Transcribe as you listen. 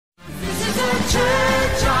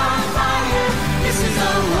is the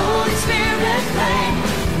Holy Spirit flame.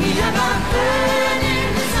 We have our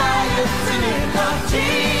burning desire to live out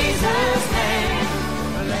Jesus'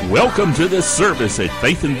 name. Welcome to this service at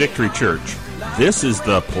Faith and Victory Church. This is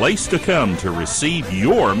the place to come to receive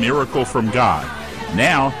your miracle from God.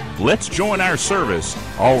 Now, let's join our service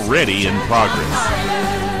already in progress.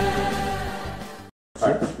 All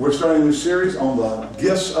right, we're starting a new series on the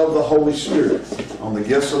gifts of the Holy Spirit. On the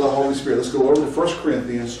gifts of the Holy Spirit. Let's go over to 1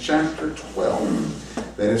 Corinthians chapter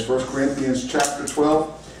 12. That is 1 Corinthians chapter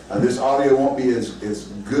 12. This audio won't be as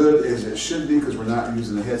good as it should be because we're not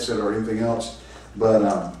using a headset or anything else.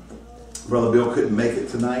 But Brother Bill couldn't make it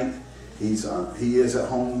tonight. He is at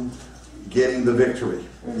home getting the victory.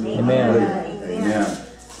 Amen. Amen.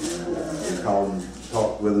 And we called and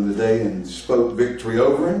talked with him today and spoke victory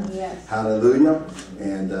over him. Yes. Hallelujah.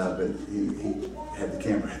 And but he had the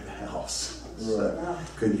camera at the house, so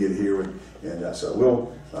couldn't get here. And so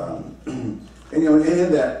we'll and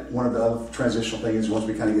in that one of the other transitional things once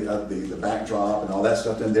we kind of get the backdrop and all that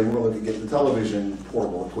stuff, and then we're going to get the television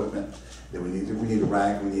portable equipment that we need. We need a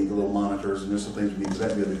rack, we need the little monitors, and there's some things we need to be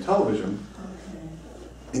able to do television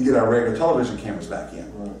and get our regular television cameras back in.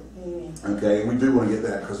 Okay, and we do want to get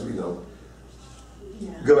that because we go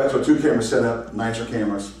back to a 2-camera setup, nicer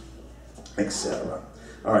cameras, etc.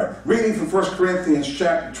 All right, reading from 1 Corinthians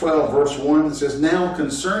chapter 12, verse 1, it says, "Now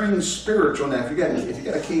concerning spiritual," now if you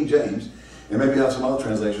got a King James, and maybe you have some other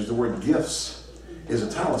translations, the word gifts is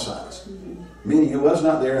italicized, meaning it was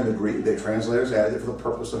not there in the Greek. The translators added it for the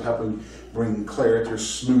purpose of helping bring clarity or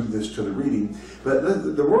smoothness to the reading.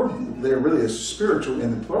 But the word there really is spiritual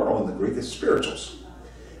in the plural in the Greek. It's spirituals.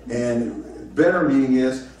 And better meaning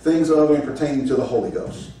is things of and pertaining to the Holy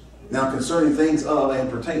Ghost. Now concerning things of and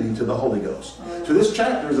pertaining to the Holy Ghost. So this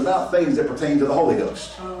chapter is about things that pertain to the Holy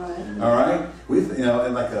Ghost. All right?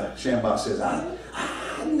 And like Shambach says, I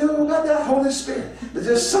know about that Holy Spirit, but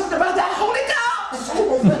there's something about that Holy Ghost.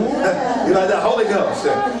 You like that Holy Ghost?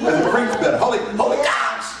 Doesn't preach better. Holy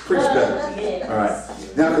Ghost preach better. All right.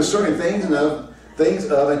 Now concerning things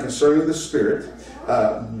of and concerning the Spirit,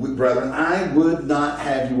 brethren, I would not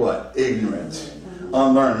have you what? Ignorant,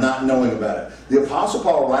 unlearned, not knowing about it. The Apostle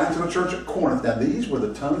Paul writing to the church at Corinth. Now these were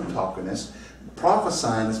the tongue-talkingest,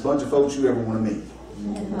 prophesying this bunch of folks you ever want to meet.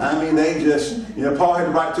 I mean, they just, Paul had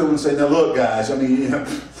to write to them and say, now look guys, I mean,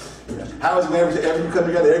 how is it ever you come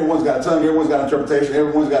together? Everyone's got a tongue, everyone's got interpretation,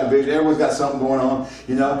 everyone's got a vision, everyone's got something going on.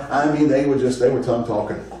 I mean, they were tongue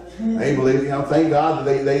talking. They believed, thank God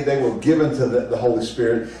that they were given to the Holy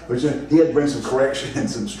Spirit. But he had to bring some correction and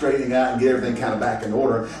some straightening out and get everything kind of back in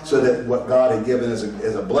order so that what God had given as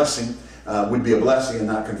a blessing would be a blessing and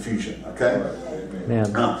not confusion. Okay?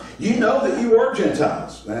 Amen. You know that you were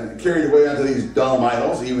Gentiles and carried away unto these dumb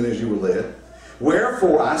idols, even as you were led.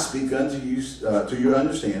 Wherefore I speak unto you to you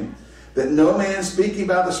understand that no man speaking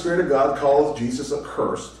by the Spirit of God calleth Jesus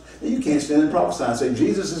accursed. You can't stand and prophesy and say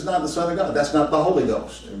Jesus is not the Son of God. That's not the Holy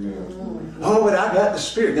Ghost. Oh, but I got the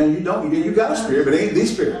Spirit. No, you don't. You got a spirit, but it ain't the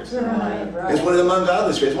Spirit. It's one of them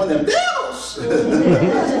ungodly spirits. One of them devils.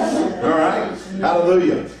 All right?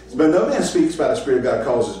 Hallelujah. But no man speaks by the Spirit of God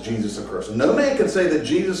causes Jesus accursed. No man can say that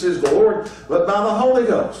Jesus is the Lord, but by the Holy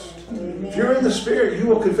Ghost. Amen. If you're in the Spirit, you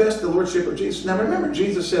will confess the Lordship of Jesus. Now remember,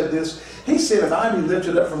 Jesus said this. He said, if I be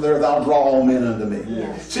lifted up from there, thou draw all men unto me.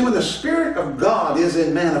 Yes. See, when the Spirit of God is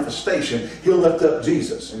in manifestation, he'll lift up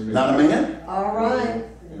Jesus. Amen. Not a man. All right.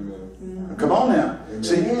 Amen. Come on now. Amen.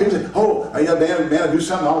 See, people say, man, do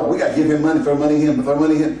something. Oh, we got to give him money, throw money him.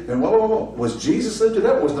 And whoa. Was Jesus lifted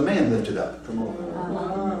up or was the man lifted up? Come on.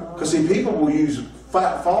 Because see, people will use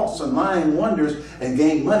false and lying wonders and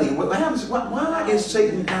gain money. What happens? Why is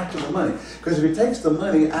Satan after the money? Because if he takes the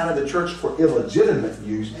money out of the church for illegitimate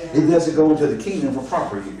use, it doesn't go into the kingdom for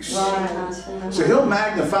proper use. Right. So he'll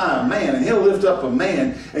magnify a man and he'll lift up a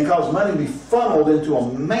man and cause money to be funneled into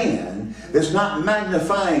a man that's not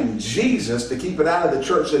magnifying Jesus to keep it out of the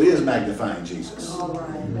church that is magnifying Jesus.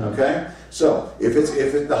 Okay? So if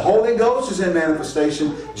the Holy Ghost is in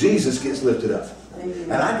manifestation, Jesus gets lifted up.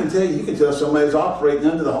 And I can tell you can tell somebody's operating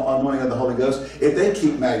under the anointing of the Holy Ghost if they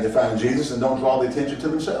keep magnifying Jesus and don't draw the attention to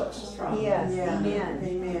themselves. Yes. Yeah.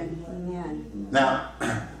 Amen. Now,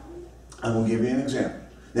 I'm going to give you an example.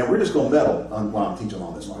 Now, we're just going to meddle while I'm teaching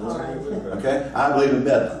on this one. Okay? I believe in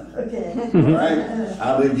meddling. Okay. All right?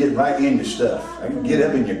 I believe getting right in your stuff. I can get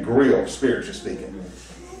up in your grill, spiritually speaking.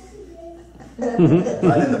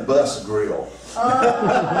 Right in the bus grill.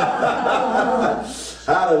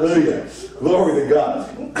 Hallelujah. Glory to God.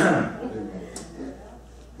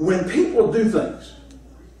 When people do things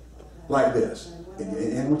like this,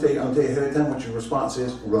 and I'll tell you ahead of time what your response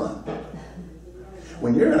is, run.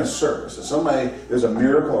 when you're in a service and there's a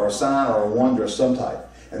miracle or a sign or a wonder of some type,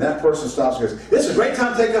 and that person stops and goes, "This is a great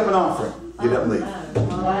time to take up an offering," get up and leave.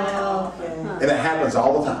 Wow. Okay. And it happens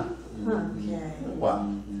all the time. Okay. Why?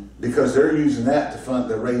 Because they're using that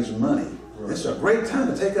to raise money. It's a great time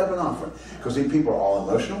to take up an offering. Because these people are all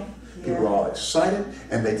emotional, people are all excited,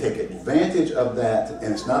 and they take advantage of that.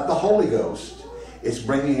 And it's not the Holy Ghost, it's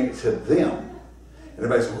bringing it to them. And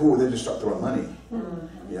everybody says, "Oh, they just start throwing money."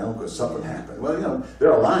 You know, because something happened. Well, you know,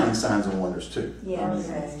 there are lying signs and wonders too. Yes,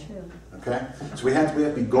 that's true. Okay? So we have to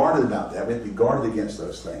be guarded about that. We have to be guarded against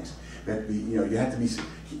those things. We have to be, you have to be, if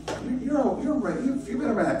you've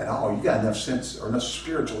been around at all, you got enough sense or enough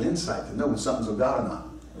spiritual insight to know when something's of God or not.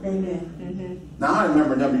 Amen. Mm-hmm. Now, I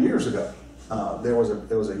remember a number of years ago, there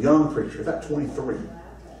was a young preacher, about 23.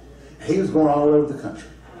 He was going all over the country.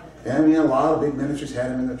 And I mean, a lot of big ministries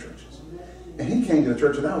had him in their churches. And he came to the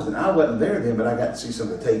church that I was in. I wasn't there then, but I got to see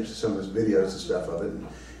some of the tapes, some of his videos and stuff of it.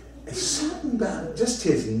 And something about just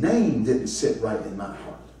his name didn't sit right in my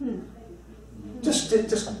heart. Just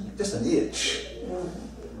an itch.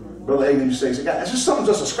 Brother Aiden used to say, "God, it's just something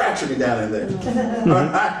just scratching me down in there."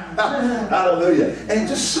 Hallelujah. And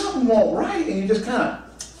just something won't right, and you just kind of,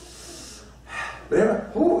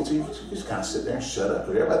 so you just kind of sit there and shut up.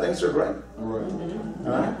 Everybody thinks they're great. Right.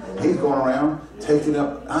 All right? He's going around taking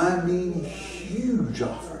up, huge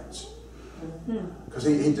offerings. Because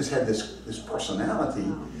he just had this personality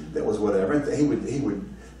that was whatever. And he would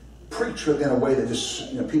preach in a way that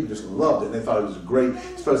just, people just loved it. And they thought it was great.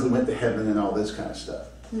 Supposedly went to heaven and all this kind of stuff.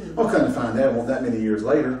 Well, come to find out, that many years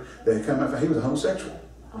later, they come out, he was a homosexual.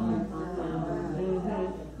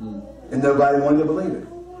 And nobody wanted to believe it.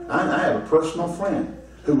 I have a personal friend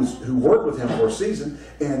who worked with him for a season,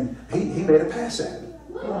 and he made a pass at it.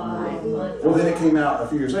 Well, then it came out a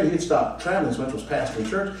few years later. He had stopped traveling, which was pastoring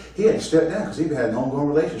church. He had to step down because he had an ongoing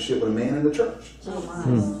relationship with a man in the church.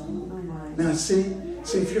 Now, see,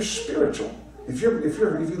 if you're spiritual, if you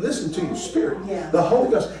listen to your spirit, the Holy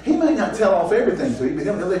Ghost, He may not tell off everything to you, but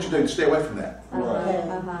He'll let you know to stay away from that.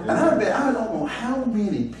 And I don't know how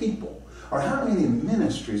many people or how many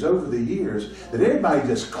ministries over the years that everybody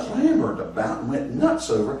just clamored about and went nuts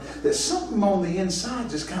over, that something on the inside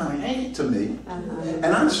just kind of ate to me. And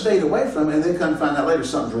I stayed away from it, and then come find out later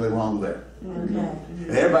something's really wrong there. And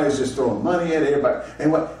everybody's just throwing money at everybody.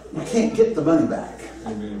 And you can't get the money back.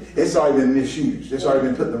 It's already been misused. It's already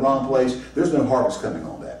been put in the wrong place. There's no harvest coming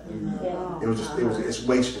on that. It's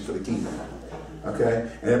wasted for the kingdom. Okay?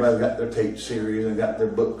 And everybody's got their tape series and got their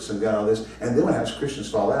books and got all this. And then what happens, Christians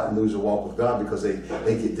fall out and lose their walk with God because they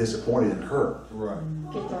get disappointed and hurt. Right.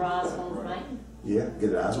 Get their eyes on the man. Yeah, get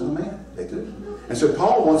their eyes on the man. They do. And so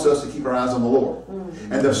Paul wants us to keep our eyes on the Lord.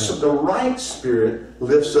 And the right spirit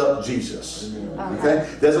lifts up Jesus. Okay?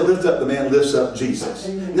 Doesn't lift up the man, lifts up Jesus.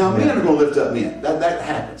 Now, men are going to lift up men. That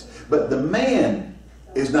happens. But the man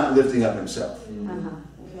is not lifting up himself.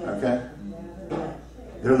 Okay?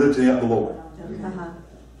 They're lifting up the Lord.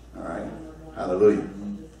 All right. Hallelujah.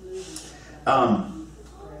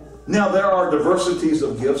 Now, there are diversities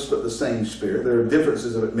of gifts, but the same Spirit. There are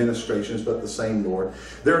differences of administrations, but the same Lord.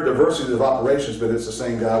 There are diversities of operations, but it's the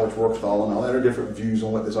same God which works all in all. There are different views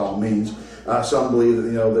on what this all means. Some believe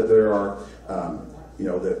that that there are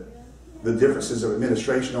that the differences of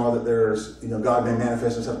administration are that there's God may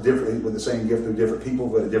manifest himself differently with the same gift through different people,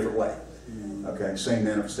 but a different way. Okay, same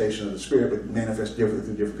manifestation of the Spirit, but manifest differently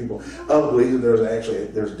through different people. Others believe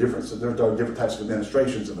that there's differences. There are different types of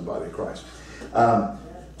administrations in the body of Christ.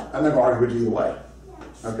 I'm not going to argue with you either way.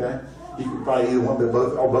 Okay, you could probably either one, but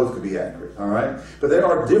both could be accurate. All right, but there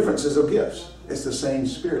are differences of gifts. It's the same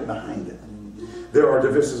Spirit behind it. There are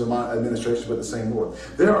differences of administrations, but the same Lord.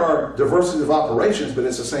 There are diversities of operations, but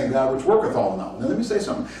it's the same God which worketh all in all. Now let me say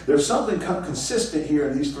something. There's something consistent here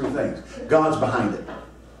in these three things. God's behind it.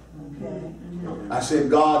 I said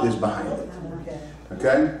God is behind it.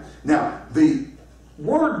 Okay? Now, the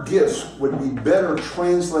word gifts would be better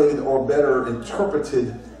translated or better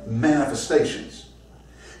interpreted manifestations.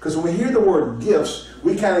 Because when we hear the word gifts,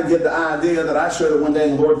 we kind of get the idea that I showed it one day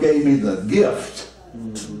and the Lord gave me the gift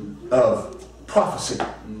of prophecy.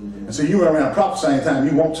 And so you run around prophesying anytime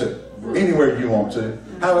you want to, anywhere you want to,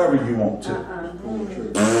 however you want to.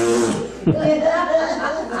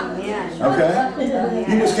 Okay?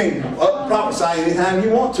 You just can't prophesy anytime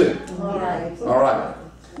you want to. All right.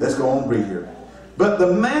 Let's go on and read here. But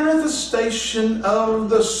the manifestation of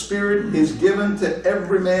the Spirit is given to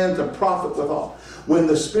every man to profit withal. When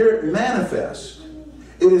the Spirit manifests,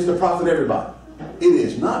 it is to profit everybody. It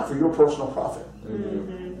is not for your personal profit.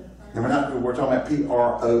 And we're talking about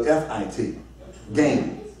P-R-O-F-I-T.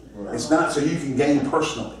 Gain. It's not so you can gain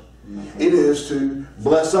personally. It is to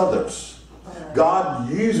bless others. God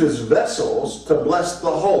uses vessels to bless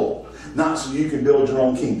the whole, not so you can build your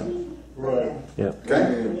own kingdom. Right. Yep.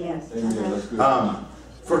 Okay? Yes. Amen. That's good.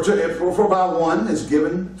 For by one is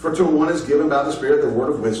given, for to one is given by the Spirit the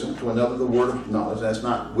word of wisdom, to another the word of knowledge. That's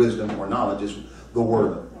not wisdom or knowledge, it's the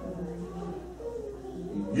word.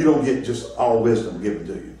 You don't get just all wisdom given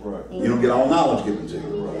to you. Right. You don't get all knowledge given to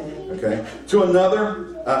you. Okay? To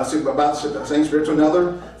another, about the same Spirit, to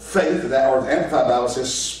another faith, that, or the Amplified Bible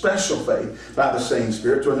says special faith by the same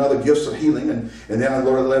Spirit, to another gifts of healing, and then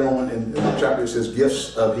later on in the chapter it says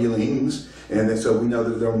gifts of healings, and then, so we know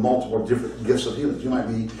that there are multiple different gifts of healings. You might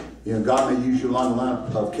be, God may use you along the line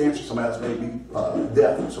of cancer, somebody else may be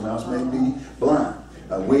deaf, somebody else may be blind.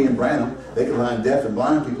 William Branham, they could line deaf and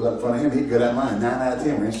blind people up in front of him, he'd go down the line, 9 out of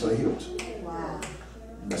 10 were instantly healed. Wow.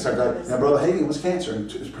 That's how God. Now, Brother Hagin was cancer,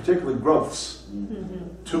 and particularly growths,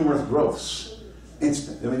 tumor growths,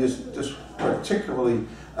 instant. I mean, just particularly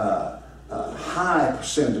high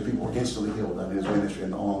percentage of people were instantly healed in his ministry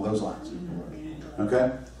and along those lines.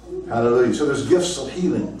 Okay? Hallelujah. So there's gifts of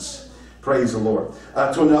healings. Praise the Lord.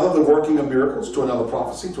 To another, the working of miracles. To another,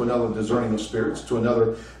 prophecy. To another, discerning of spirits. To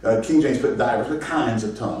another, King James put divers, the kinds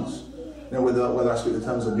of tongues. Whether I speak the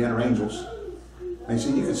tongues of men or angels. And you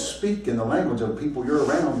see, you can speak in the language of the people you're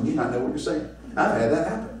around and you not know what you're saying. I've had that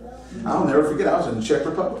happen. I'll never forget, I was in the Czech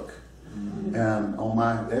Republic.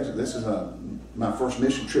 And this is my first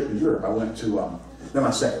mission trip in Europe. I went to, this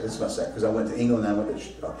is my second, because I went to England and I went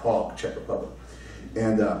to Prague, Czech Republic.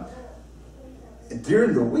 And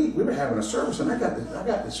during the week, we were having a service, and I got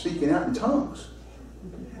to speaking out in tongues.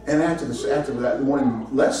 And after that morning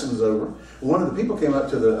lesson was over, one of the people came up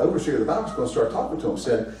to the overseer of the Bible school and started talking to him.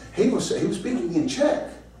 Said he was speaking in Czech,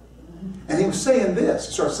 and he was saying this.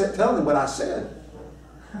 He started telling him what I said.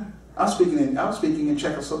 I was speaking in Czech. I was speaking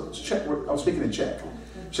in Czech.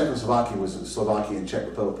 Czechoslovakia was Slovakia and Czech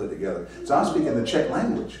Republic put together. So I was speaking the Czech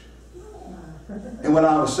language. And what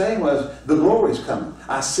I was saying was, the glory's coming.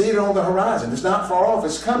 I see it on the horizon. It's not far off.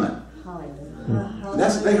 It's coming. And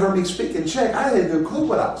they heard me speak in Czech. I had no clue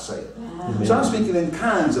what I was saying. So I'm speaking in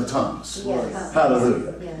kinds of tongues. Yes.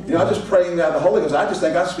 Hallelujah. I'm just praying out the Holy Ghost. I just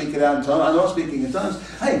think I'm speaking out in tongues. I know I'm speaking in tongues.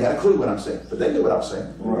 I ain't got a clue what I'm saying. But they knew what I was saying.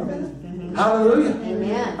 Right. Hallelujah.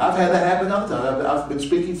 Amen. I've had that happen all the time. I've been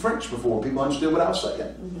speaking French before. People understood what I was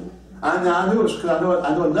saying. I knew it was because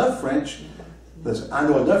I know enough French. Listen, I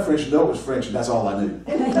know enough French to know it was French, and that's all I knew.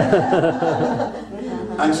 I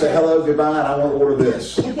can say hello, goodbye, and I want to order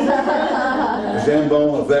this.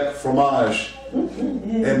 Jambon avec fromage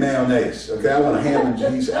and mayonnaise. Okay, I want a ham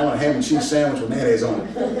and cheese sandwich with mayonnaise on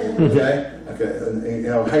it. Okay,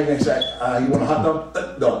 hey, they say, you want a hot dog?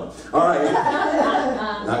 Dog. All right.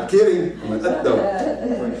 Not kidding. I'm like, dog.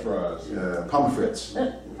 French fries. Pommes frites.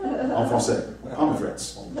 En français. Pommes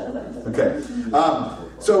frites. Okay.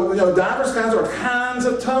 So, diverse kinds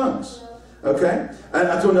of tongues. Okay?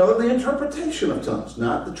 And to another, the interpretation of tongues.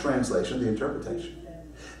 Not the translation, the interpretation.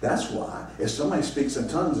 That's why, if somebody speaks in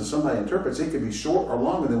tongues and somebody interprets, it could be short or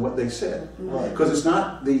longer than what they said. Because it's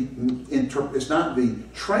not the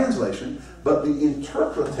translation, but the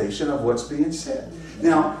interpretation of what's being said.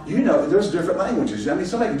 Now, there's different languages. I mean,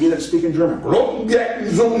 somebody can get up and speak in German. And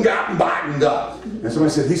somebody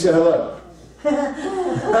said, he said hello.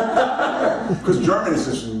 Because German is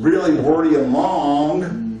just really wordy and long,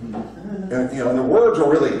 and the words are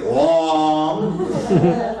really long.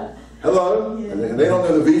 Hello, and they don't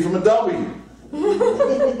know the V from a W.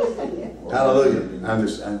 Hallelujah! I'm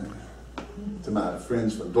to my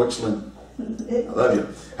friends from Deutschland. I love you.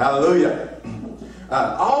 Hallelujah!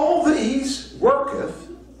 All these worketh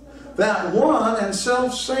that one and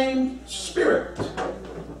self-same Spirit.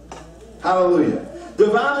 Hallelujah!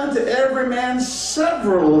 Dividing to every man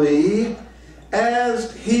severally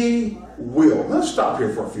as he will. Let's stop here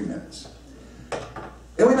for a few minutes.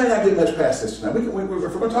 And we may not get much past this tonight. If we're going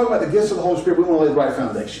to talk about the gifts of the Holy Spirit, we want to lay the right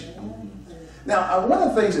foundation. Now, one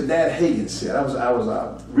of the things that Dad Hagin said, I was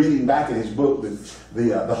reading back in his book,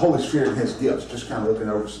 the Holy Spirit and His Gifts, just kind of looking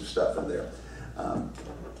over some stuff in there.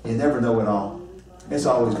 You never know it all. It's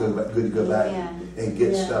always good to go back and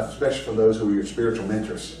get stuff, especially for those who are your spiritual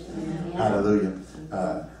mentors. Hallelujah.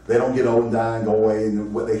 They don't get old and die and go away,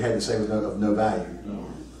 and what they had to say was of no value.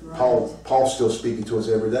 Paul's still speaking to us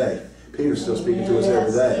every day. Peter's still speaking to us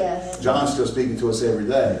every day. Yes. John's still speaking to us every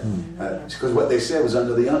day. Because what they said was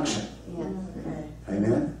under the unction.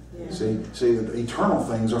 Amen? See, the eternal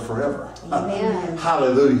things are forever. Amen.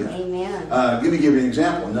 Hallelujah. Amen. Let me give you an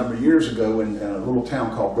example. A number of years ago in a little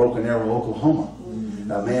town called Broken Arrow, Oklahoma,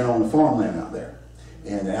 a man owned farmland out there.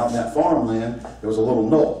 And out in that farmland, there was a little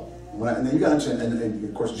knoll. And then you got to understand, and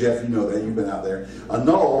of course, Jeff, you know that, you've been out there. A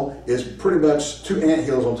knoll is pretty much 2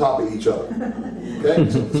 anthills on top of each other. Okay?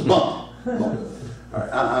 So it's bump. All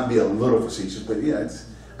right, I'm being a little facetious, but yeah,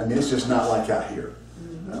 it's just not like out here.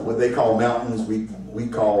 What they call mountains, we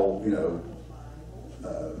call,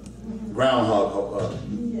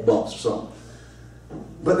 groundhog bumps or something.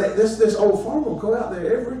 But this old farmer will go out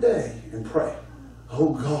there every day and pray.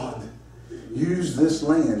 Oh God, use this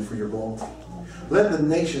land for your glory. Let the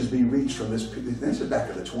nations be reached from this. This is back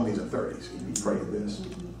in the 20s and 30s. He'd be praying this.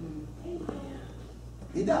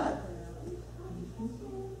 He died.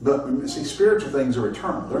 But see, spiritual things are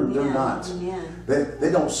eternal. They're not.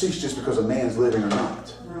 They don't cease just because a man's living or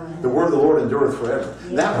not. Right. The word of the Lord endureth forever.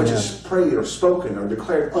 Yeah. That which is prayed or spoken or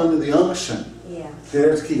declared under the unction. Yeah.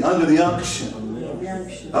 There's the key. Under the unction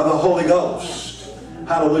of the Holy Ghost.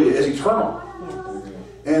 Hallelujah. Is eternal.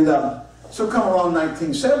 And so come along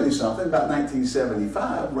 1970 something, about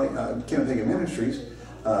 1975, Kenneth Hagin Ministries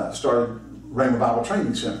started Rhema Bible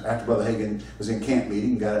Training Center. After Brother Hagin was in camp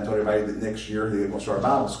meeting, got and told everybody that next year they were going to start a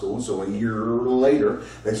Bible school. So a year later,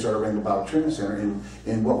 they started Rhema Bible Training Center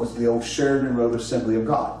in what was the old Sheridan Road Assembly of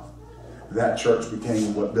God. That church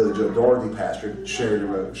became what Billy Joe Doherty pastored,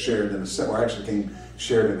 Sheridan Assembly, or actually became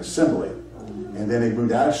Sheridan Assembly. And then they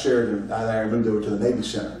moved out of Sheridan, and moved over to the Navy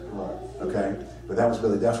Center. Okay? But that's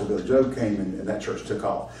where Billy Joe came, and that church took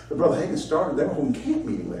off. But Brother Hagin started, they were holding camp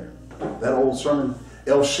meeting there. That old sermon,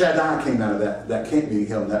 El Shaddai, came out of that camp meeting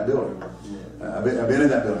held in that building. I've been in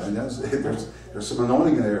that building. And there's some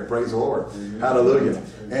anointing in there. Praise the Lord. Hallelujah.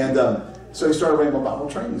 And so he started Rhema Bible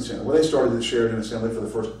Training Center. Well, they started at Sheridan Assembly for the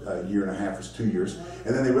first year and a half or 2 years.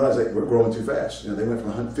 And then they realized they were growing too fast. They went from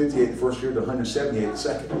 158 the first year to 178 the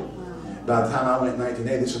second. By the time I went in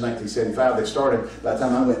 1980, this is 1975, they started. By the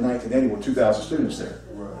time I went in 1980, there were 2,000 students there.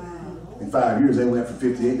 In 5 years, they went from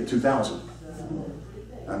 58 to 2,000.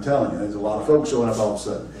 I'm telling you, there's a lot of folks showing up all of a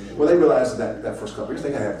sudden. Well, they realized that first couple of years,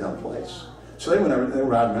 they got to have a done place. So they went over, they were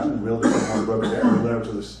riding around and real different on the road there. They went over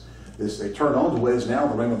to this, they turned on to what is now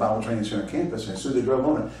the Rhema Bible Training Center campus. And as soon as they drove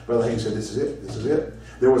on it, Brother Hagin said, this is it, this is it.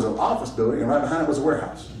 There was an office building, and right behind it was a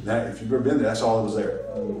warehouse. Now, if you've ever been there, that's all that was there.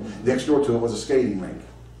 Next door to it was a skating rink.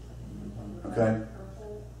 Okay?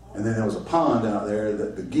 And then there was a pond out there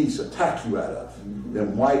that the geese attack you out of.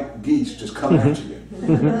 Them white geese just come after you.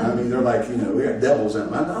 I mean, they're like, we got devils in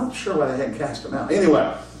them. I'm not sure why they hadn't cast them out.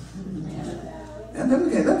 Anyway. And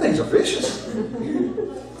them things are vicious.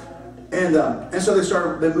 And so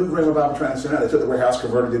they moved Rhema Bible Training Center. They took the warehouse,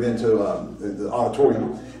 converted it into the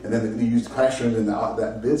auditorium, and then they used the classrooms in that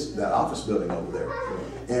office building over there.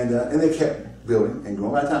 And they kept building and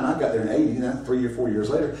growing. By the time I got there in 80, 3 or 4 years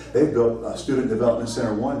later, they built Student Development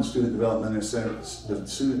Center 1 and Student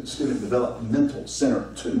Developmental Center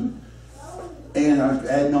 2. And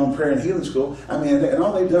adding on Prayer and Healing School. I mean, and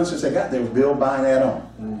all they've done since they got there was build, buy, and add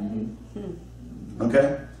on.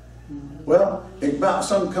 Okay? Well, about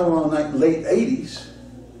something coming on like late 80s,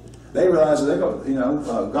 they realized that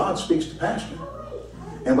God speaks to pastor.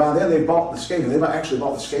 And by then they bought the skating. They actually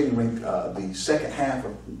bought the skating rink the second half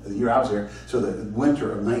of the year I was there. So the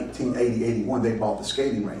winter of 1980-81, they bought the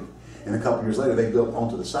skating rink. And a couple years later, they built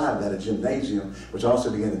onto the side of that a gymnasium, which also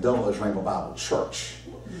began to double as Rhema Bible Church.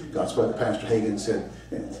 God spoke to Pastor Hagin and said,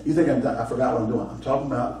 you think I forgot what I'm doing? I'm talking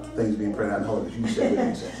about things being prayed out in holiness. You said what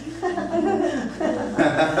you said.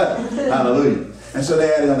 Hallelujah. And so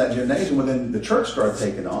they added on that gymnasium. Well, then the church started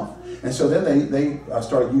taking off. And so then they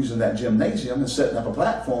started using that gymnasium and setting up a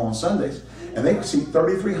platform on Sundays. And they could seat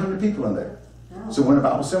 3,300 people in there. So Winter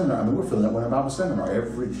Bible Seminar, we're filling up Winter Bible Seminar.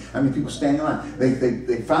 People stand in line.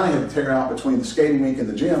 They finally had to tear out between the skating rink and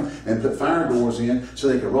the gym and put fire doors in so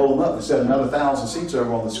they could roll them up and set another 1,000 seats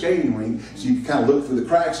over on the skating rink so you could kind of look through the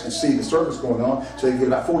cracks and see the service going on so they could get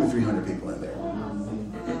about 4,300 people in there.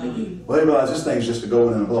 Well, they realized this thing's just a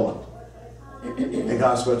going and a blowing. And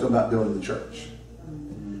God spoke to them about building the church.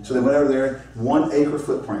 So they went over there, 1 acre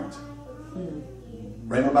footprint.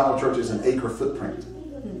 Rhema Bible Church is an acre footprint.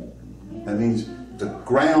 That means the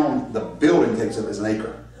ground, the building takes up as an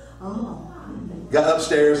acre. Oh. Got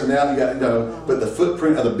upstairs and now you got, but the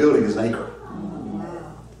footprint of the building is an acre.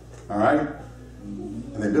 All right?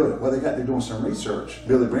 And they built it. Well, they're doing some research.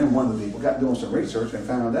 Billy Brim, one of the people, got doing some research and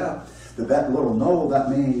found out that little knoll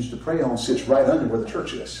that man used to pray on sits right under where the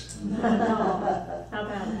church is. How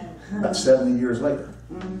about it? About 70 years later.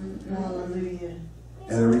 Hallelujah.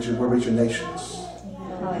 And we're reaching nations.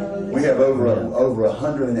 We have over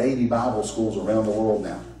 180 Bible schools around the world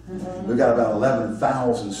now. We've got about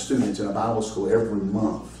 11,000 students in a Bible school every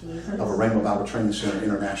month of a Rhema Bible Training Center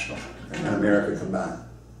International and America combined.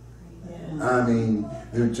 I mean,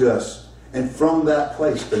 they're just, And from that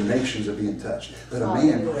place, the nations are being touched. But a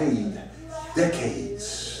man prayed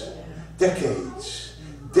decades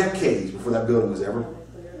before that building was ever,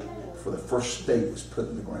 before the first stake was put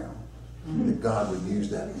in the ground, that God would use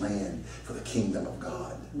that land for the kingdom of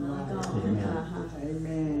God.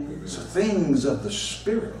 Amen. So things of the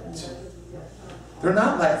Spirit, they're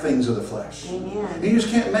not like things of the flesh. Amen. You just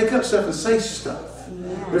can't make up stuff and say stuff.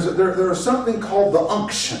 There is something called the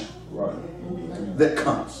unction that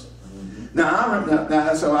comes. Now,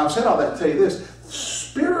 so I've said all that to tell you this.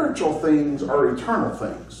 Spiritual things are eternal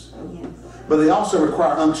things. Yes. But they also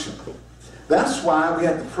require unction. That's why we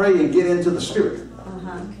have to pray and get into the Spirit.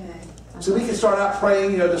 Okay. So we can start out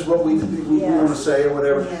praying, just what we want to say or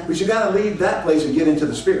whatever. Yeah. But you got to leave that place and get into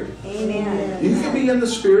the Spirit. Amen. You can be in the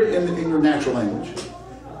Spirit in your natural language.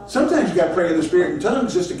 Sometimes you got to pray in the Spirit in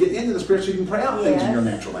tongues just to get into the Spirit so you can pray out things in your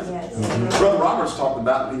natural language. Yes. Brother Roberts talked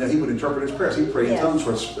about, he would interpret his prayers. He'd pray in tongues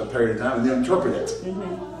for a period of time and then interpret it.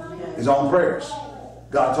 His own prayers.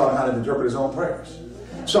 God taught him how to interpret his own prayers.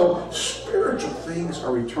 So spiritual things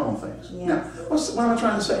are eternal things. Yes. Now, what am I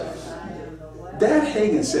trying to say? Dad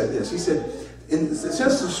Hagin said this. He said,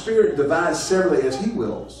 since the Spirit divides severally as he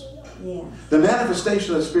wills, the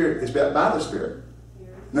manifestation of the Spirit is by the Spirit.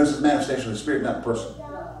 Notice the manifestation of the Spirit, not the person.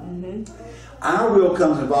 Our will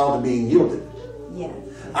comes involved in being yielded. Yes.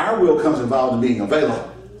 Our will comes involved in being available.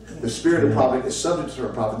 The spirit of prophet is subject to a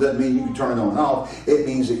prophet. Doesn't mean you can turn it on and off. It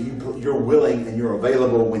means that you're willing and you're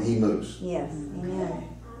available when he moves. Yes. Amen.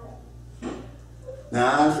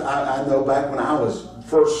 Now, I know back when I was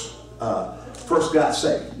first got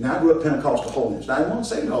saved. Now, I grew up Pentecostal holiness. Now, I wasn't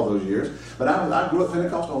saved all those years, but I grew up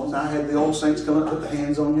Pentecostal holiness. I had the old saints come up, put the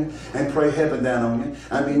hands on you, and pray heaven down on you.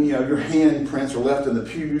 I mean, your handprints are left in the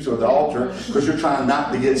pews or the altar because you're trying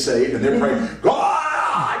not to get saved, and they're praying,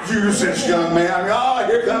 God, use this young man. I mean, oh,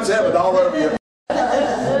 here comes heaven all over you.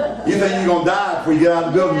 You think you're going to die before you get out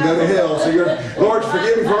of the building and go to hell. So Lord,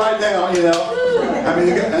 forgive me for right now, I mean,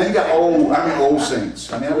 you got old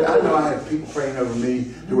saints. I know I had people praying over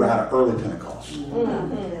me who were out of early Pentecost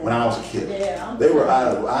when I was a kid. They were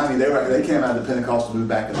they came out of the Pentecostal movement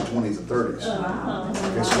back in the 20s and 30s.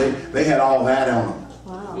 Okay, so they had all that on them.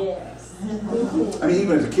 Wow. Yes. I mean,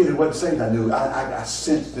 even as a kid who wasn't saved, I knew, I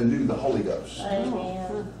sensed and knew the Holy Ghost.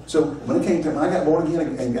 Amen. So when I got born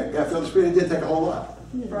again and got filled with the Spirit, it didn't take a whole lot.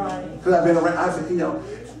 Right. Because I've been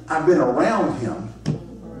around him.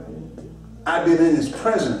 I've been in his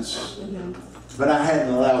presence, but I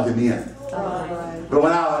hadn't allowed him in. But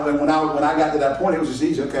when I got to that point, it was just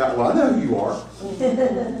easy. Okay, well, I know who you are. I've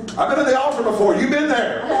been at the altar before. You've been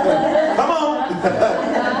there. Come on.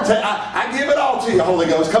 I give it all to you, Holy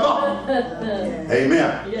Ghost. Come on.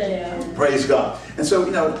 Amen. Yeah. Praise God. And so,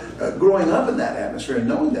 growing up in that atmosphere and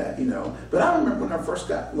knowing that, but I remember when I first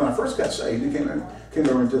got saved and came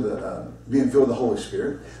over into the being filled with the Holy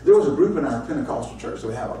Spirit, there was a group in our Pentecostal church that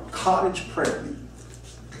would have a cottage prayer meeting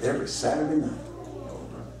every Saturday night.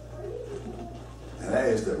 And that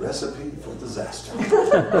is the recipe for disaster.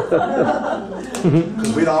 Because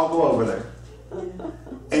we'd all go over there.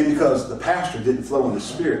 And because the pastor didn't flow in the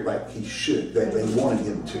Spirit like he should, they wanted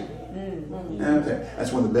him to. Okay.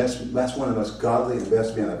 That's one of the most godly and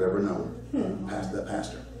best men I've ever known. That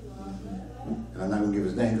pastor. And I'm not going to give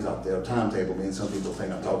his name because they'll timetable me and some people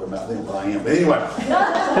think I'm talking about them, but I am. But anyway.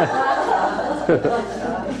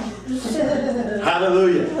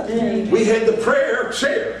 Hallelujah. We had the prayer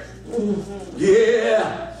chair.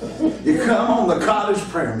 Yeah. You come on the college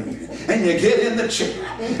prayer meeting and you get in the chair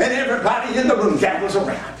and everybody in the room gathers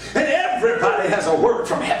around and everybody has a word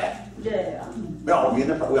from heaven. Yeah. We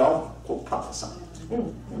all quote prophesy.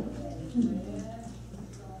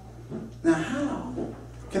 Now how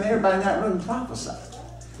can everybody in that room prophesy?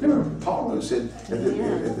 Remember, Paul said,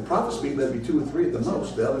 if the prophet speak, let it be 2 or 3 at the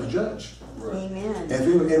most. The others judge. Amen.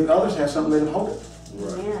 And if others have something, let them hold it.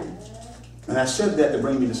 Amen. And I said that to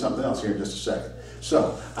bring me to something else here in just a second.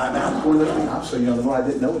 So, I'm going to let I'm so young, the more I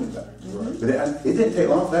didn't know any better. But it didn't take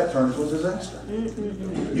long for that turned into a disaster.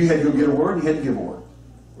 You had to go get a word, you had to give a word.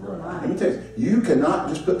 Let me tell you, you cannot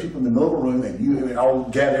just put people in the middle of a room and you all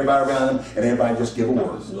gather everybody around them and everybody just give a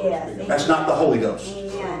word. Yes. That's not the Holy Ghost.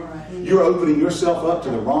 Amen. You're opening yourself up to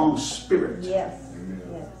the wrong spirit. Yes.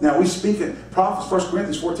 Now we speak in prophets, 1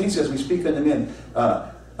 Corinthians 14 says we speak unto men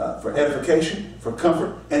for edification, for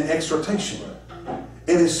comfort, and exhortation.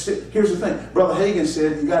 And here's the thing. Brother Hagin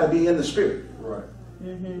said you got to be in the Spirit. Right.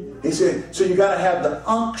 He said, so you got to have the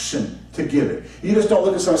unction to give it. You just don't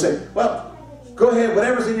look at someone and say, well, go ahead,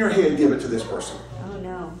 whatever's in your head, give it to this person. Oh,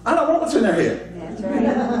 no. I don't want what's in their head. That's right.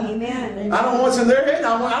 Amen. I don't want what's in their head.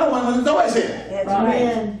 I don't want what's in nobody's head. That's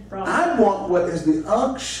right. I want what is the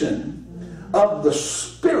unction of the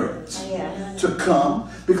Spirit to come,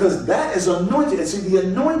 because that is anointed. And see, the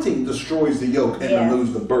anointing destroys the yoke and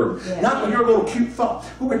removes the burden. Not when you're a little cute thought.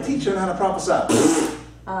 We're going to teach you how to prophesy.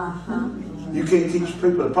 You can't teach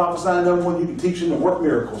people to prophesy no more. You can teach them to work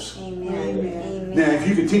miracles. Amen. Now, if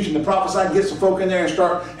you can teach them to prophesy, get some folk in there and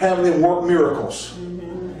start having them work miracles.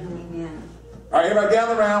 Amen. All right, everybody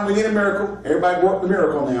gather around. We need a miracle. Everybody work the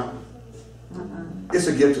miracle now. It's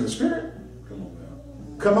a gift of the Spirit.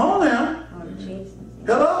 Come on now.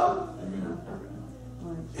 Hello?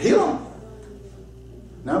 Heal them.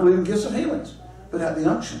 Now I believe in gifts of healings, but have the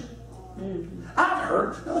unction.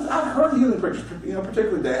 I've heard healing preachers,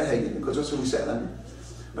 particularly Dad Hagin, because that's who we sat under.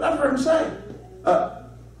 But I've heard him say, I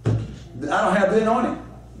don't have the anointing.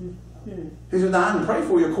 He said, now I can pray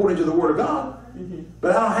for you according to the Word of God,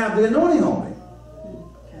 but I don't have the anointing on me.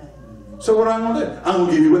 So what am I going to do? I'm going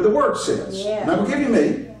to give you what the Word says. I'm not going to give you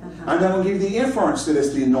me. I'm not going to give you the inference that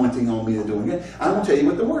it's the anointing on me to doing it. I'm going to tell you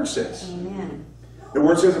what the Word says. Amen. The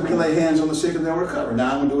Word says that we can lay hands on the sick and they'll recover.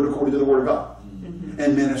 Now I'm going to do it according to the Word of God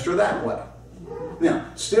and minister that way. Now,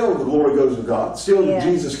 still the glory goes to God. Still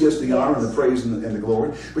Jesus gets the honor and the praise and the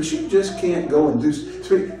glory. But you just can't go and do...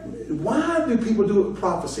 Why do people do it with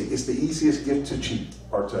prophecy? It's the easiest gift to cheat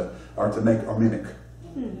or to make or mimic.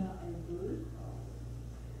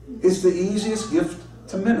 It's the easiest gift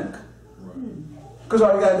to mimic. Because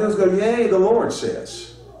all you got to do is go, yay, the Lord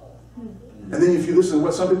says. And then if you listen to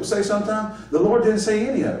what some people say sometimes, the Lord didn't say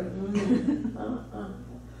any of it.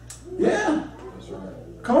 Yeah.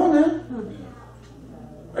 Come on now.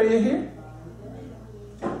 Are you here?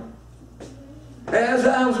 As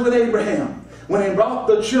I was with Abraham, when he brought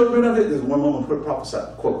the children of Israel. There's one moment put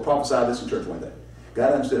prophesied this in church one day.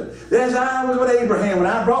 God understood. As I was with Abraham when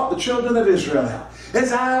I brought the children of Israel out.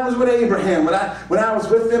 As I was with Abraham when I was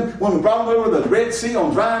with them when we brought them over the Red Sea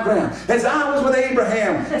on dry ground. As I was with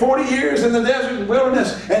Abraham 40 years in the desert and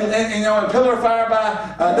wilderness and a pillar of fire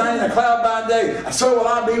by night and a cloud by day. So will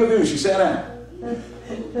I be with you. She sat down.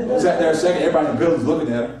 Sat there a second. Everybody in the building's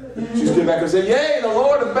looking at her. She stood back and said, yay, the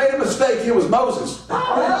Lord had made a mistake. It was Moses.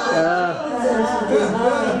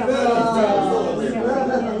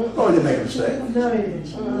 Oh, he didn't make a mistake. No.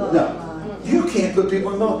 You can't put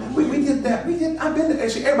people in the... We did that. I've been there.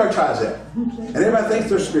 See, everybody tries that. And everybody thinks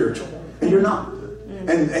they're spiritual. And you're not.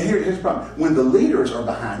 And here's the problem. When the leaders are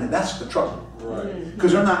behind it, that's the trouble.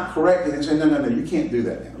 Because they're not correcting and saying, no, you can't do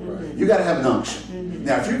that now. You got to have an unction.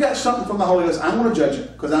 Now, if you got something from the Holy Ghost, I'm going to judge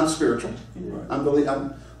it because I'm spiritual.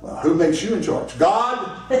 Well, who makes you in charge?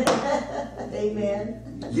 God. Amen.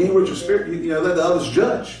 You with your spirit, let the others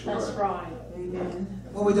judge. That's right. Amen.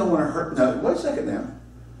 Well, we don't want to hurt. No, wait a second now.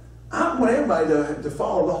 I want everybody to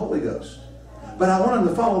follow the Holy Ghost. But I want them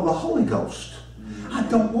to follow the Holy Ghost. I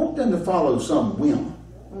don't want them to follow some whim.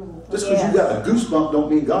 Just because you got a goosebump don't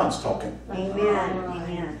mean God's talking.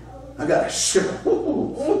 Amen. I got a shiver.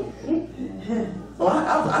 Well,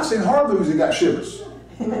 I've seen horror movies that got shivers.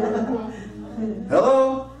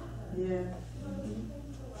 Hello? Yeah.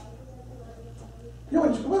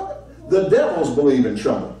 The devils believe in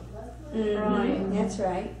trouble. That's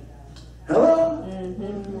right. Hello?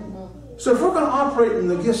 So if we're going to operate in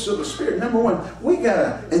the gifts of the Spirit, number one, we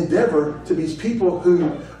got to endeavor to be people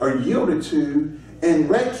who are yielded to and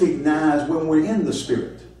recognize when we're in the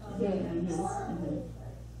Spirit.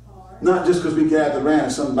 Not just because we gather around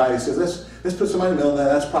and somebody says, let's put somebody in the middle of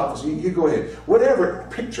that, that's prophecy. You go ahead. Whatever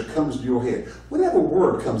picture comes to your head, whatever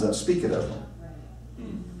word comes up, speak it of them.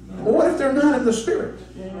 Well, what if they're not in the Spirit?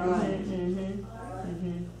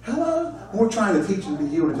 Hello? We're trying to teach them to be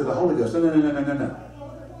yielded to the Holy Ghost. No.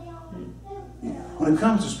 When it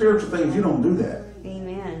comes to spiritual things, you don't do that.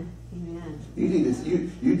 Amen. You need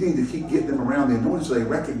to keep getting them around the anointing so they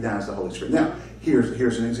recognize the Holy Spirit. Now,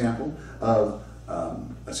 here's an example of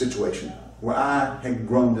a situation where I had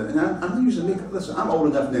grown to, and I'm using me. Listen, I'm old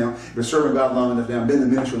enough now, been serving God long enough now, been in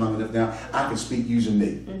the ministry long enough now, I can speak using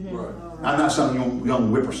me. I'm not some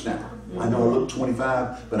young whippersnapper. I know I look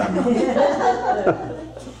 25, but I'm not.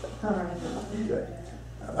 Okay.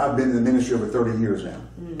 I've been in the ministry over 30 years now.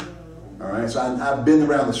 All right, so I've been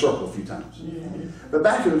around the circle a few times. But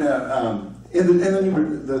back in the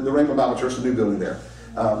Rainbow Bible Church, the new building there,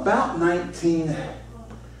 about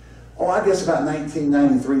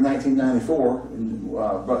 1993, 1994.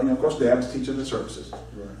 But of course, Dad was teaching the services.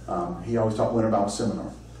 He always taught Winter Bible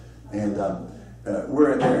Seminar, and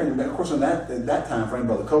we're there. And of course, in that time frame,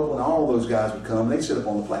 Brother Copeland and all those guys would come. And they'd sit up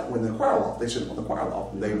on the platform in the choir loft. They sit up on the choir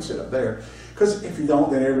loft, and they would sit up there. Because if you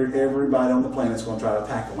don't, then everybody on the planet's going to try to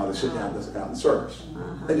attack them while they sit down in the service.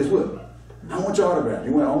 They just would. I want your autograph.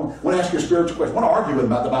 You want to ask you a spiritual question. I want to argue with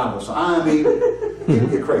them about the Bible. So I mean, people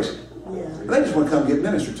get crazy. They just want to come get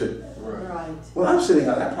ministered to. Well, I'm sitting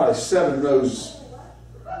out there probably 7 rows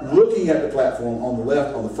looking at the platform on the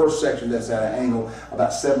left, on the first section that's at an angle,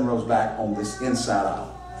 about 7 rows back on this inside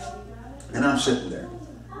aisle. And I'm sitting there.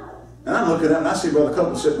 And I'm looking up and I see Brother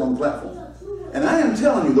Copeland sitting on the platform. And I am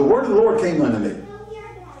telling you, the word of the Lord came unto me.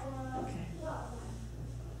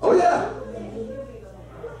 Oh yeah.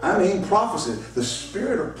 I mean prophecy. The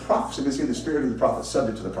spirit of prophecy, we see the spirit of the prophet,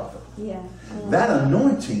 subject to the prophet. Yeah. That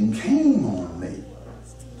anointing came on me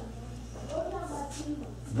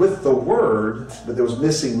with the word, but there was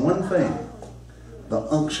missing one thing: the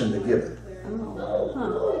unction to give it.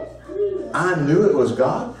 I knew it was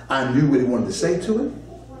God. I knew what he wanted to say to him.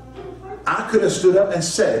 I could have stood up and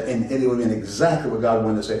said it, and it would have been exactly what God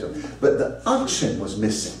wanted to say to him. But the unction was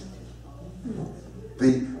missing.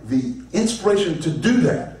 The inspiration to do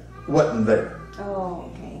that wasn't there.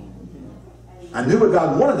 Oh, okay. I knew what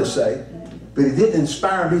God wanted to say, but he didn't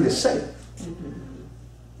inspire me to say it.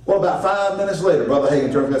 Well, about 5 minutes later, Brother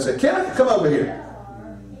Hagin turned to me and said, "Kenneth, come over here."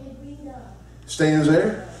 Stands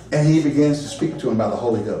there, and he begins to speak to him by the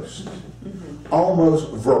Holy Ghost. Almost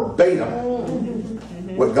verbatim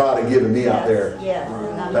what God had given me out there. Yes.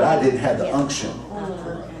 But I didn't have the unction.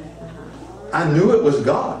 I knew it was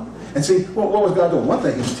God. And see, what was God doing? One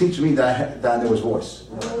thing, he was teaching me that I knew his voice.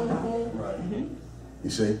 You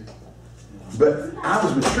see? But I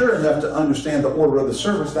was mature enough to understand the order of the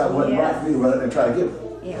service that wasn't right for me to run it and try to give it.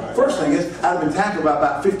 Yeah. First thing is, I'd have been tackled by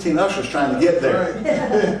about 15 ushers trying to get there.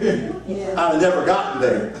 I'd have never gotten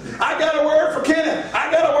there. I got a word for Kenneth. I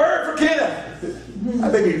got a word for Kenneth. I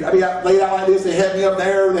think I'd be laid out like this. They had me up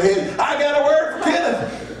there over the head. I got a word for Kenneth.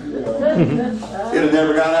 It had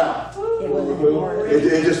never got out.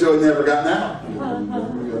 It just had never gotten out.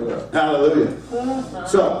 Hallelujah.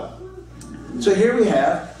 So here we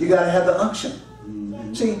have, you got to have the unction.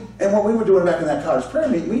 See, and what we were doing back in that college prayer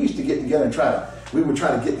meeting, we used to get together and we would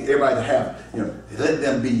try to get everybody to have, let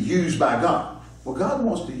them be used by God. Well, God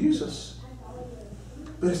wants to use us.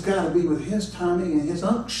 But it's got to be with his timing and his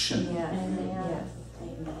unction. Yes.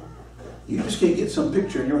 You just can't get some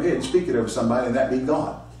picture in your head and speak it over somebody and that be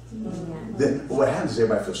God. Then what happens is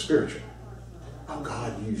everybody feels spiritual. Oh,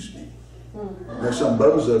 God used me. There's some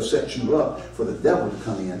bozo sets you up for the devil to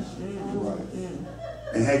come in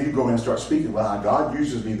and have you go in and start speaking. Well, God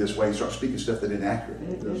uses me this way, and start speaking stuff that isn't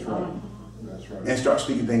accurate. That's right. That's right. And start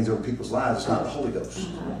speaking things over people's lives. It's not the Holy Ghost.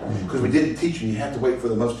 Because we didn't teach you. You have to wait for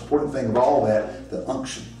the most important thing of all that, the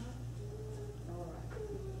unction.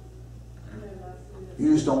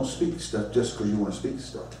 You just don't speak stuff just because you want to speak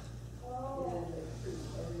stuff.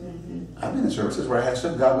 I've been in services where I had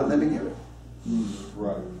stuff God wouldn't let me give it.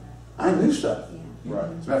 Right. I knew stuff. Right.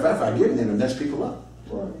 As a matter of fact, if I give it, it would mess people up.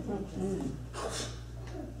 Right.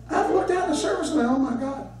 I've looked out in the service and went, oh my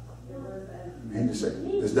God. And just say,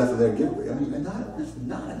 there's nothing there to give away. I mean, not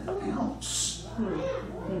an ounce.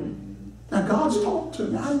 Now God's talked to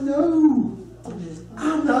me. I know.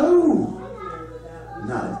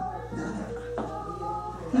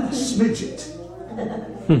 Not a smidget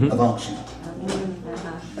of unction.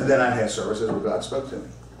 And then I had services where God spoke to me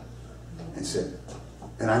and said,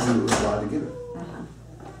 and I knew it was God to give it.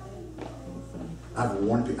 I've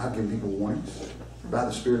warned people, I've given people warnings by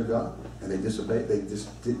the Spirit of God, and they disobeyed. They just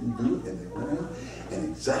didn't do it, and they went out, and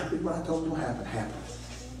exactly what I told them to happen happened.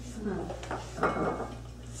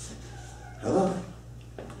 Hello?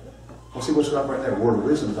 Well, see what's operating there? Word of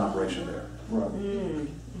wisdom is operation there. Right.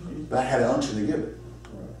 But I had an unction to give it.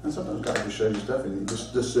 And sometimes God just shows you stuff, and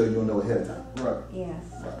just so you'll know ahead of time. Right. Yes.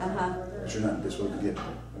 But you're not supposed to give it.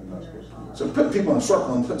 I'm not supposed to. So put people in a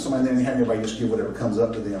circle and put somebody there and have everybody just give whatever comes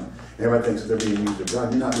up to them. And everybody thinks that they're being used of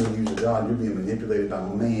God. You're not being used of God. You're being manipulated by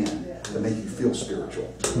man to make you feel spiritual.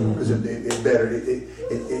 Because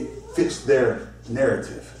it fits their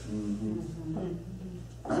narrative.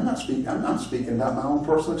 I'm speaking about my own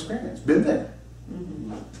personal experience. Been there.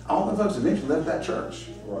 All the folks eventually left that church.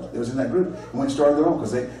 Right. They was in that group and went and started their own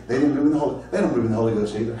because they didn't move in the Holy. They don't move in the Holy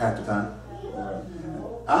Ghost either half the time. Right.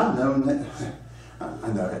 I've known that. I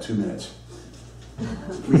know I got 2 minutes.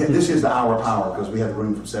 This is the hour of power because we have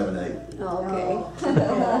room from 7 to 8. Okay.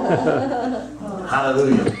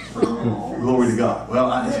 Hallelujah. Glory to God.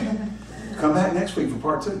 Well, come back next week for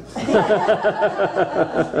part 2.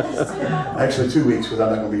 Actually, 2 weeks because I'm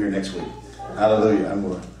not going to be here next week. Hallelujah.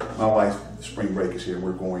 My wife's spring break is here.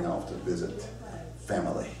 We're going off to visit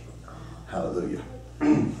family. Hallelujah.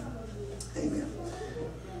 Amen.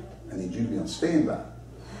 I need you to be on standby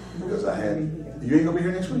because you ain't going to be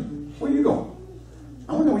here next week. Where you going?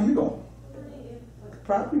 I want to know where you going.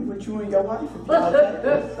 Probably with you and your wife. I'm going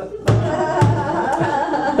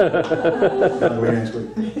to be here next week.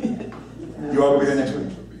 You all going to be here next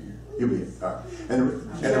week? You'll be here. All right. And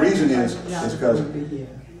the reason is because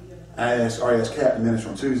I already asked Cap to minister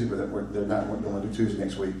on Tuesday, but they're not going to do Tuesday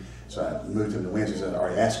next week. So I moved him to Wednesday. So I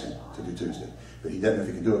already asked him to do Tuesday, but he doesn't know if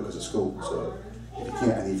he can do it because of school. So if he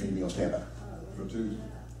can't, I need you to be on standby. For Tuesday.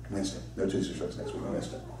 Wednesday. No Tuesday shows next week.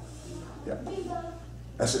 Wednesday. Yeah.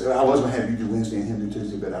 I was going to have you do Wednesday and him do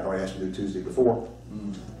Tuesday, but I'd already asked him to do Tuesday before,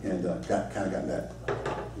 and kind of gotten that.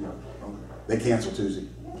 You know, they canceled Tuesday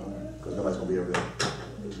because nobody's going to be over there.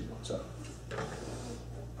 So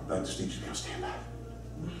I just need you to be on standby.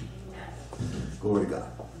 Glory to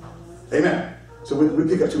God. Amen. So we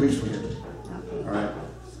pick up 2 weeks from here. All right.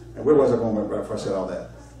 And where was I going right before I said all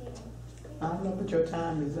that? I don't know, but your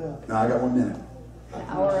time is up. No, I got 1 minute. The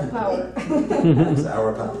hour of power. It's the hour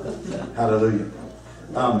of power. Hallelujah.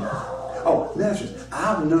 Ministers.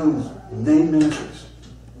 I've known named ministers.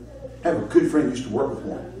 I have a good friend who used to work with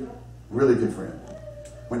one. Really good friend.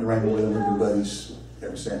 Went to Rainbow with him. We've been buddies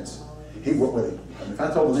ever since. He worked with him. If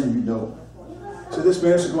I told him, you'd know. So this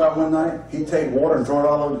minister would go out one night, he'd take water and throw it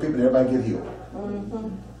all over the people and everybody get healed.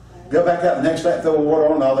 Go back out the next night, throw water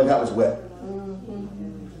on, and all they got was wet.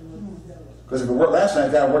 Because if it worked last night,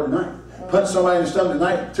 it got to work tonight. Punch somebody in the stomach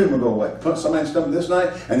tonight, tumor will go away. Punch somebody in the stomach this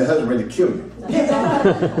night, and the husband ready to kill you.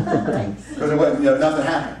 Because it wasn't, nothing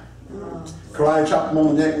happened. Karate chopped them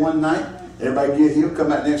on the neck one night, everybody get healed, come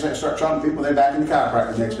back the next night, start chopping people, and they're back in the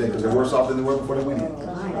chiropractor the next day because they're worse off than they were before they went in.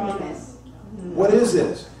 What is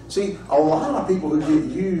this? See, a lot of people who get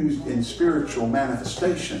used in spiritual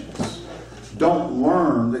manifestations don't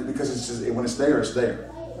learn that because it's just, when it's there, it's there.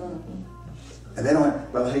 And they don't,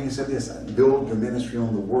 Brother Hagen said this, build your ministry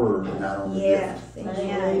on the word and not on the gift.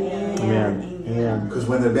 Amen. Because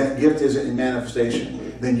when the gift isn't in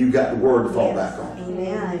manifestation, then you got the word to fall back on.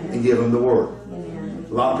 And give them the word.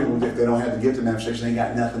 A lot of people, if they don't have the gift of manifestation, they ain't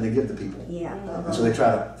got nothing to give the people. And so they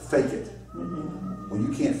try to fake it. Well,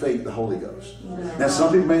 you can't fake the Holy Ghost. Now,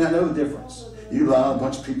 some people may not know the difference. You line a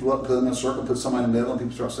bunch of people up, put them in a circle, put somebody in the middle, and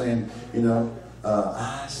people start saying,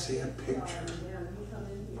 I see a picture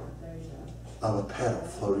of a petal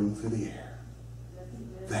floating through the air.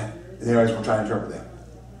 And they always want to try to interpret that.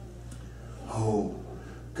 Oh,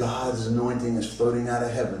 God's anointing is floating out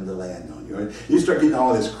of heaven to land on you. Right? You start getting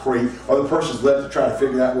all this crazy, or the person's left to try to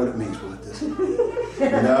figure out what it means. What does it mean?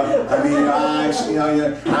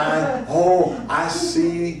 I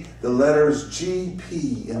see the letters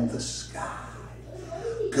GP in the sky.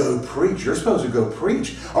 Go preach. You're supposed to go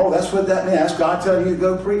preach. Oh, that's what that means. That's God telling you to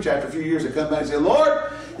go preach. After a few years, they come back and say, Lord,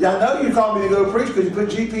 yeah, I know you called me to go preach because you put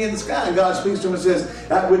GP in the sky. And God speaks to him and says,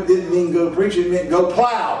 that didn't mean go preach, it meant go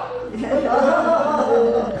plow.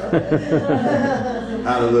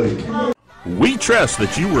 Hallelujah. We trust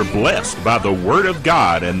that you were blessed by the Word of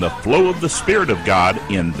God and the flow of the Spirit of God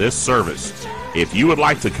in this service. If you would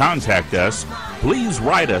like to contact us, please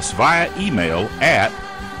write us via email at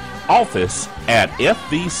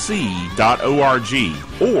office@fvc.org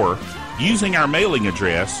or using our mailing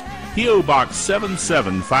address, P.O. Box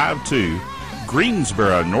 7752,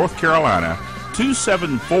 Greensboro, North Carolina,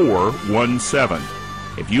 27417.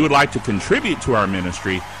 If you would like to contribute to our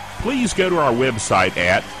ministry, please go to our website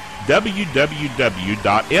at www.fvc.org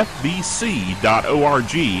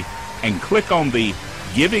and click on the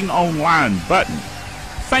Giving Online button.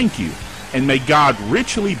 Thank you, and may God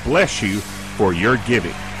richly bless you for your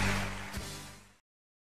giving.